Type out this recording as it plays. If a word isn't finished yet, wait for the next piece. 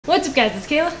What's up guys, it's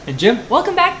Kayla. And Jim.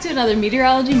 Welcome back to another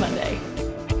Meteorology Monday.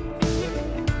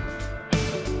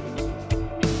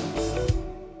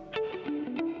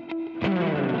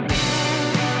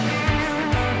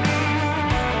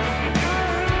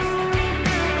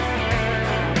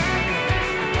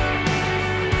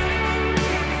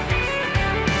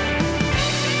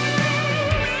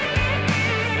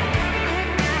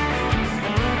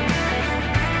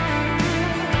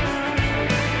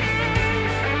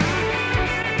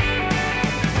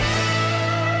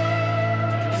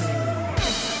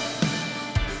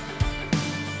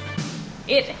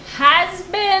 It has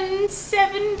been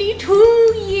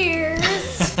 72 years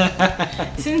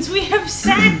since we have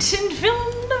sat and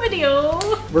filmed a video.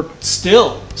 We're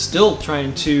still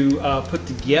trying to put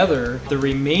together the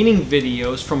remaining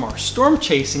videos from our storm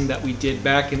chasing that we did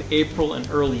back in April and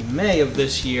early May of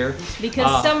this year.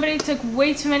 Because somebody took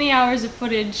way too many hours of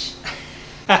footage.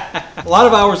 A lot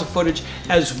of hours of footage,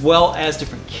 as well as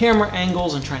different camera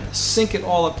angles and trying to sync it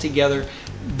all up together.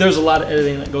 There's a lot of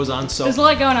editing that goes on, so there's a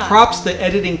lot going on. Props to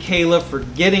editing Kayla for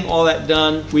getting all that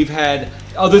done. We've had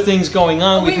other things going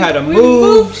on. We've had to we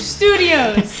move. moved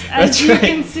studios. As you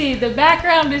can see, the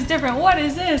background is different. What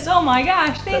is this? Oh my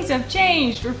gosh, things have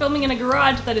changed. We're filming in a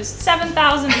garage that is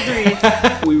 7,000 degrees.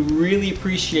 We really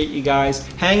appreciate you guys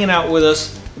hanging out with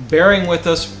us, bearing with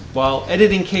us while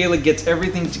editing Kayla gets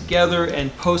everything together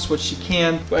and posts what she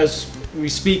can. As we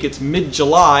speak, it's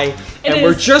mid-July, and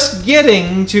we're just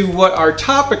getting to what our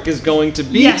topic is going to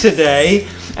be today,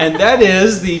 and that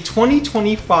is the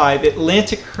 2025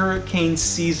 Atlantic hurricane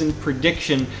season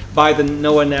prediction by the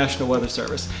NOAA National Weather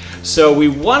Service. So we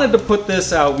wanted to put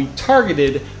this out. We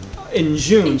targeted in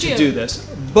June to do this,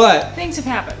 but things have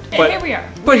happened. And here we are.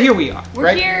 But here we are.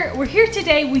 We're here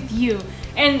today with you.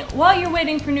 And while you're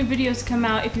waiting for new videos to come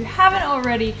out, if you haven't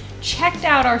already checked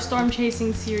out our storm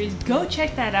chasing series, go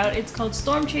check that out. It's called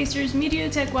Storm Chasers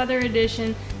Meteotech Weather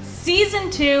Edition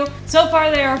Season 2. So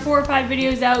far there are 4 or 5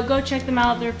 videos out. Go check them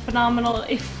out. They're phenomenal,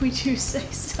 if we do say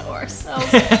so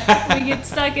ourselves. We get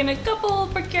stuck in a couple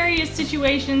precarious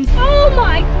situations. Oh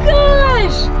my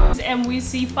gosh! And we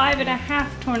see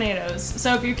 5.5 tornadoes.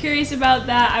 So if you're curious about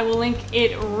that, I will link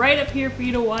it right up here for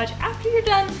you to watch after you're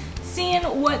done seeing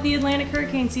what the Atlantic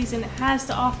hurricane season has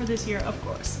to offer this year, of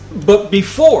course. But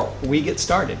before we get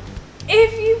started,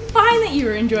 if you find that you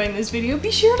are enjoying this video,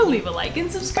 be sure to leave a like and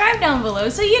subscribe down below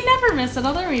so you never miss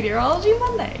another Meteorology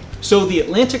Monday. So the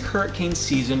Atlantic hurricane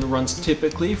season runs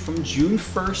typically from June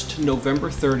 1st to November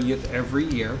 30th every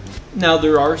year. Now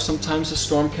there are sometimes a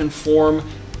storm can form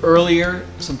earlier,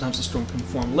 sometimes a storm can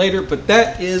form later, but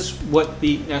that is what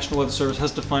the National Weather Service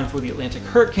has defined for the Atlantic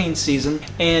hurricane season,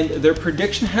 and their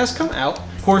prediction has come out.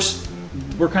 Of course,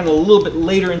 we're kind of a little bit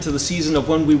later into the season of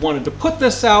when we wanted to put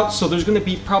this out, so there's going to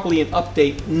be probably an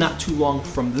update not too long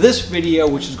from this video,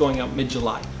 which is going out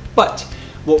mid-July. But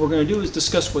what we're going to do is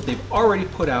discuss what they've already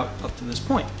put out up to this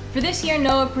point. For this year,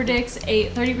 NOAA predicts a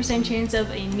 30% chance of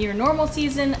a near normal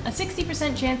season, a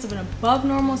 60% chance of an above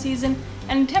normal season,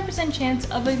 and a 10% chance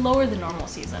of a lower than normal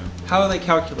season. How do they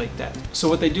calculate that? So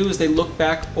what they do is they look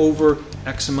back over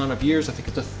X amount of years. I think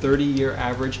it's a 30-year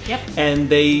average. Yep. And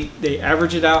they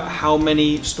average it out how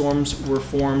many storms were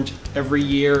formed every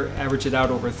year, average it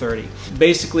out over 30.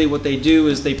 Basically what they do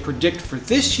is they predict for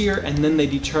this year, and then they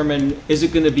determine, is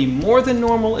it going to be more than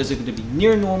normal, is it going to be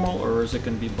near normal, or is it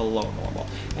going to be below normal?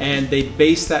 And they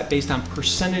base that based on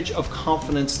percentage of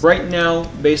confidence. Right now,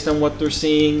 based on what they're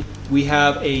seeing, we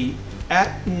have a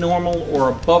at normal or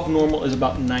above normal is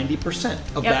about 90%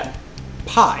 of that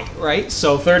pie, right?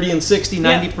 So 30 and 60,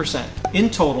 90%. In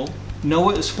total,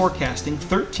 NOAA is forecasting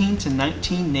 13 to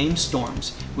 19 named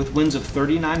storms with winds of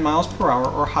 39 miles per hour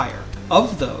or higher.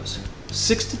 Of those,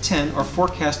 6 to 10 are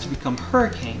forecast to become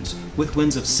hurricanes with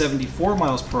winds of 74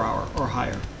 miles per hour or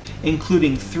higher,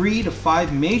 including 3 to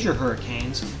 5 major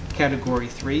hurricanes, category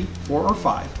 3, 4, or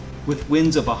 5, with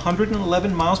winds of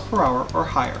 111 miles per hour or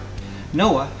higher.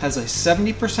 NOAA has a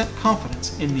 70%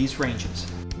 confidence in these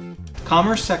ranges.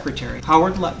 Commerce Secretary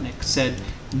Howard Lutnick said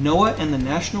NOAA and the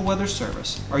National Weather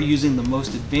Service are using the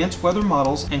most advanced weather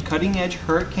models and cutting-edge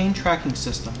hurricane tracking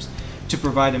systems to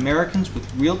provide Americans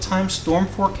with real-time storm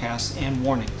forecasts and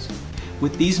warnings.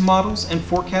 With these models and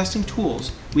forecasting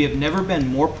tools, we have never been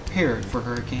more prepared for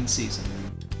hurricane season.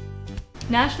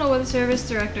 National Weather Service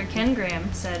Director Ken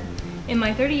Graham said, "In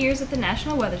my 30 years at the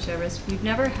National Weather Service, we've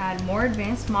never had more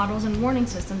advanced models and warning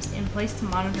systems in place to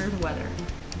monitor the weather.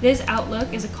 This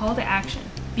outlook is a call to action.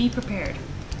 Be prepared.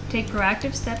 Take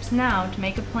proactive steps now to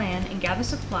make a plan and gather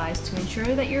supplies to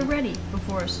ensure that you're ready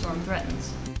before a storm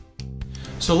threatens."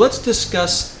 So let's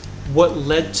discuss what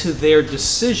led to their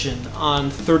decision on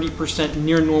 30%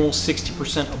 near normal,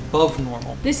 60% above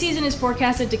normal. This season is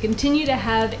forecasted to continue to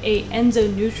have a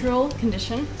ENSO neutral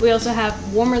condition. We also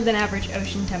have warmer than average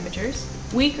ocean temperatures.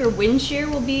 Weaker wind shear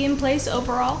will be in place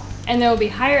overall, and there will be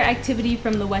higher activity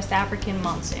from the West African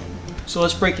monsoon. So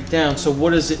let's break it down. So what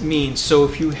does it mean? So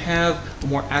if you have a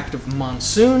more active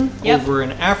monsoon over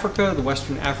in Africa, the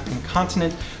Western African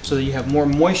continent, so that you have more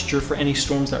moisture for any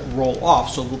storms that roll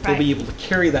off. So they'll be able to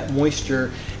carry that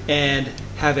moisture and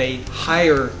have a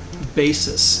higher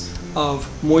basis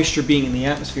of moisture being in the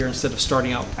atmosphere instead of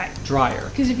starting out drier.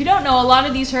 Because if you don't know, a lot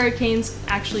of these hurricanes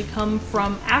actually come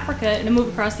from Africa and move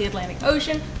across the Atlantic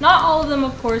Ocean. Not all of them,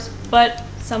 of course, but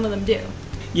some of them do.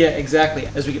 Yeah, exactly.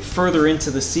 As we get further into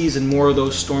the season, more of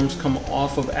those storms come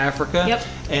off of Africa,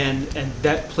 and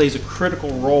that plays a critical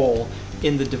role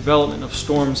in the development of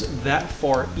storms that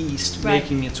far east,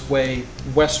 making its way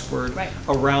westward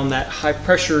around that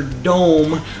high-pressure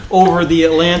dome over the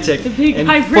Atlantic and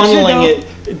funneling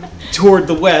it toward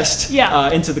the west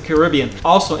into the Caribbean.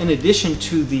 Also, in addition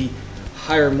to the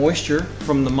higher moisture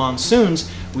from the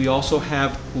monsoons, we also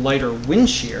have lighter wind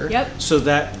shear, so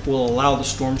that will allow the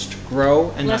storms to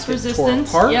grow and not get torn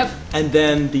apart. And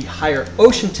then the higher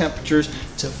ocean temperatures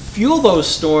to fuel those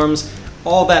storms,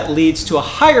 all that leads to a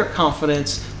higher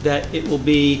confidence that it will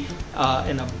be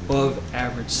an above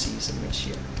average season this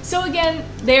year. So again,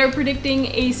 they are predicting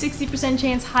a 60%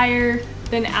 chance higher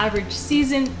than average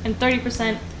season and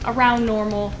 30% around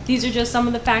normal. These are just some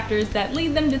of the factors that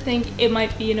lead them to think it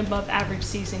might be an above average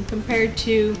season compared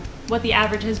to what the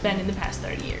average has been in the past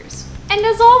 30 years. And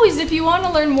as always, if you want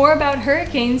to learn more about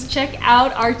hurricanes, check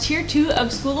out our Tier 2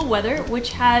 of School of Weather,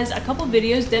 which has a couple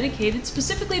videos dedicated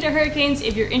specifically to hurricanes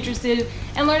if you're interested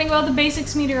in learning about the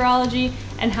basics meteorology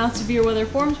and how severe weather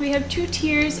forms. We have 2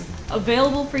 tiers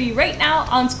available for you right now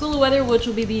on School of Weather, which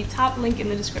will be the top link in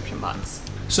the description box.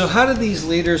 So how do these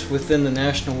leaders within the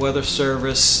National Weather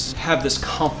Service have this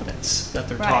confidence that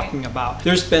they're talking about?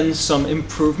 There's been some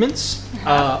improvements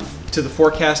to the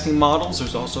forecasting models.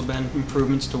 There's also been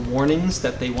improvements to warnings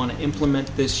that they want to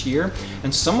implement this year.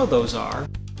 And some of those are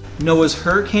NOAA's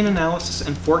Hurricane Analysis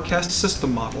and Forecast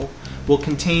System model will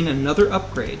contain another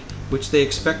upgrade, which they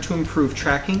expect to improve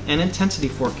tracking and intensity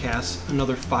forecasts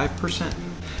another 5%.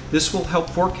 This will help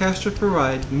forecasters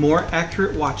provide more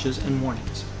accurate watches and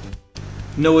warnings.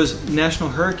 NOAA's National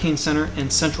Hurricane Center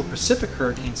and Central Pacific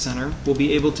Hurricane Center will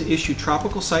be able to issue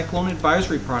tropical cyclone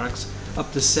advisory products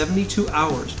up to 72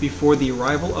 hours before the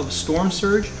arrival of a storm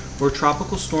surge or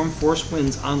tropical storm force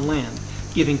winds on land,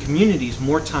 giving communities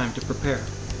more time to prepare.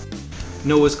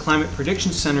 NOAA's Climate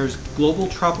Prediction Center's Global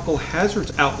Tropical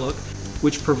Hazards Outlook,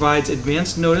 which provides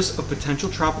advance notice of potential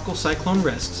tropical cyclone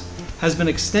risks, has been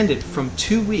extended from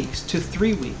 2 weeks to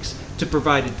 3 weeks to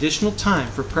provide additional time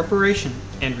for preparation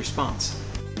and response.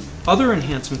 Other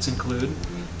enhancements include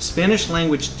Spanish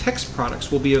language text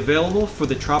products will be available for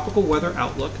the Tropical Weather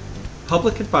Outlook,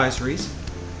 public advisories,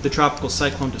 the Tropical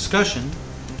Cyclone Discussion,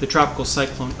 the Tropical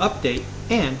Cyclone Update,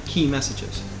 and key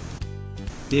messages.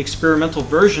 The experimental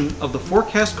version of the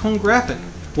Forecast Cone graphic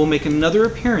will make another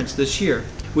appearance this year,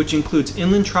 which includes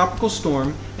inland tropical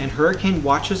storm and hurricane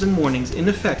watches and warnings in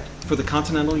effect for the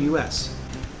continental U.S.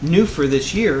 New for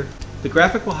this year, the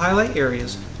graphic will highlight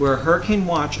areas where a hurricane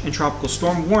watch and tropical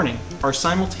storm warning are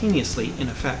simultaneously in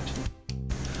effect.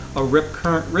 A RIP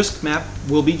current risk map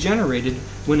will be generated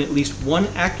when at least one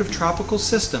active tropical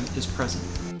system is present.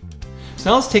 So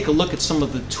now let's take a look at some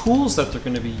of the tools that they're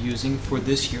going to be using for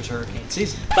this year's hurricane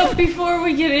season. But before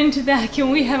we get into that, can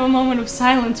we have a moment of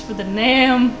silence for the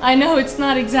NAM? I know it's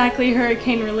not exactly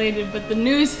hurricane related, but the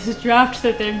news has dropped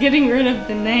that they're getting rid of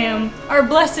the NAM. Our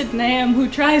blessed NAM, who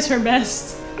tries her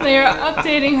best. They are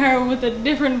updating her with a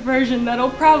different version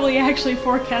that'll probably actually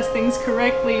forecast things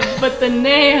correctly, but the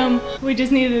NAM, we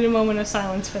just needed a moment of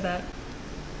silence for that.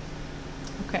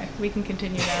 Okay, we can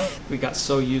continue now. We got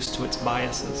so used to its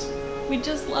biases. We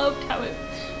just loved how it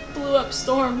blew up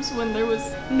storms when there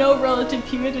was no relative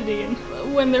humidity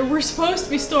and when there were supposed to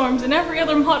be storms, and every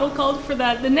other model called for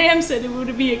that. The NAM said it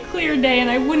would be a clear day and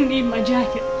I wouldn't need my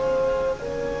jacket.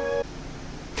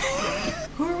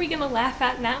 Who are we gonna laugh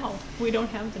at now? We don't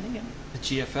have the NAM. The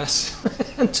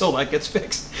GFS, until that gets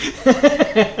fixed.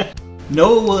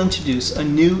 NOAA will introduce a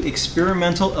new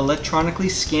experimental electronically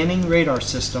scanning radar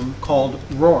system called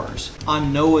ROARS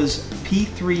on NOAA's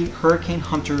P-3 Hurricane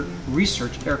Hunter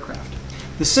research aircraft.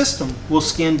 The system will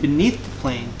scan beneath the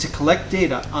plane to collect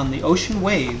data on the ocean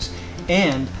waves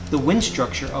and the wind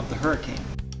structure of the hurricane.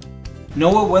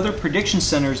 NOAA Weather Prediction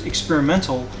Center's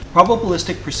experimental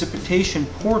probabilistic precipitation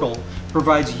portal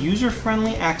provides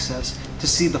user-friendly access to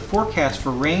see the forecast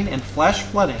for rain and flash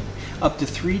flooding up to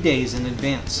 3 days in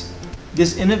advance.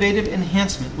 This innovative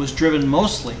enhancement was driven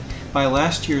mostly by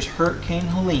last year's Hurricane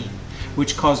Helene,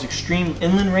 which caused extreme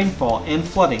inland rainfall and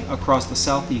flooding across the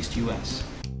southeast U.S.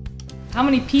 How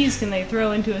many P's can they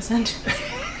throw into a sentence?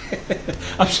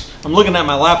 I'm looking at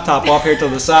my laptop off here to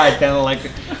the side, kind of like,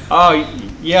 oh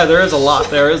yeah, there is a lot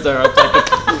there, is there? It's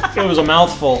like it was a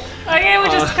mouthful. Okay, we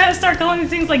just kind of start calling these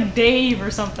things like Dave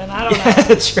or something. I don't know. Yeah,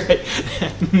 that's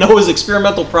right. Noah's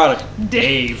experimental product,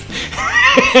 Dave.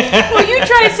 Well, you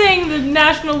try saying the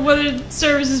National Weather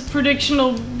Service's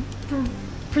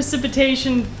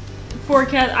precipitation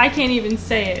forecast. I can't even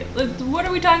say it. What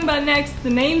are we talking about next? The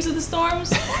names of the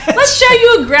storms? Let's show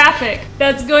you a graphic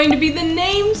that's going to be the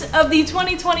names of the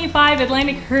 2025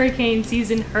 Atlantic hurricane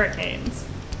season hurricanes.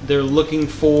 They're looking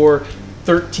for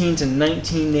 13 to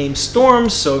 19 named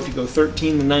storms, so if you go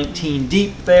 13 to 19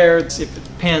 deep there, if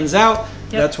it pans out,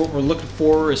 that's what we're looking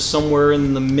for, is somewhere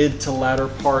in the mid to latter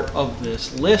part of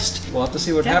this list. We'll have to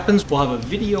see what happens. We'll have a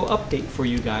video update for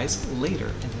you guys later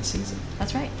in the season.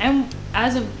 That's right. And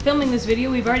as of filming this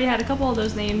video, we've already had a couple of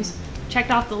those names checked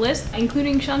off the list,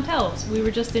 including Chantel's. We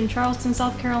were just in Charleston,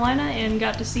 South Carolina, and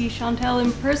got to see Chantel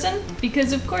in person,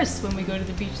 because of course when we go to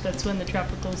the beach, that's when the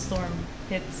tropical storm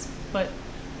hits. But,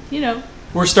 you know,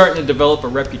 we're starting to develop a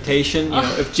reputation. You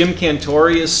know, if Jim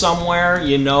Cantori is somewhere,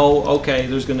 you know, okay,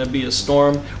 there's going to be a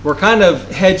storm. We're kind of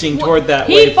hedging toward that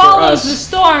way for us. He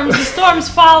follows the storms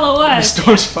follow us. The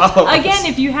storms follow us. Again,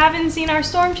 if you haven't seen our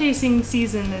storm chasing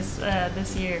season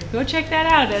this year, go check that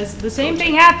out, as the same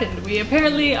thing happened. We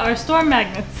apparently are storm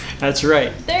magnets. That's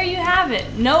right. There you have it.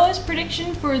 NOAA's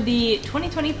prediction for the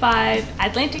 2025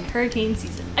 Atlantic hurricane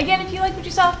season. Again, if you like what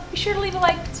you saw, be sure to leave a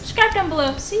like, subscribe down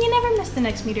below so you never miss the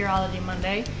next Meteorology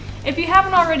Monday. If you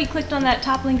haven't already clicked on that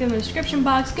top link in the description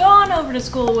box, go on over to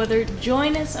School of Weather,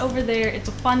 join us over there. It's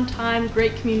a fun time,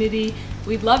 great community.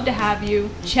 We'd love to have you.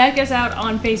 Check us out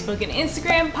on Facebook and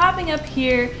Instagram, popping up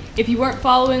here. If you weren't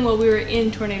following while we were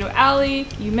in Tornado Alley,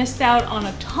 you missed out on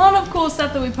a ton of cool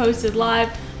stuff that we posted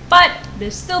live, but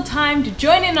there's still time to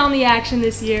join in on the action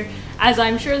this year, as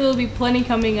I'm sure there'll be plenty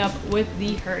coming up with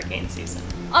the hurricane season.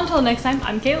 Until next time,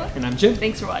 I'm Kayla. And I'm Jim.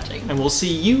 Thanks for watching. And we'll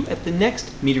see you at the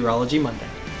next Meteorology Monday.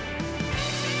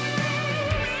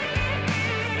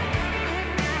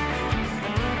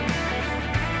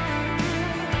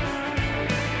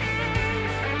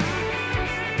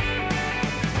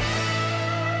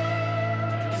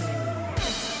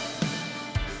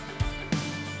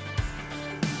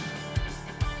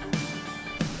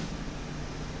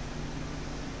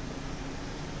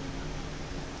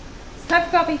 Time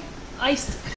for coffee. Iced.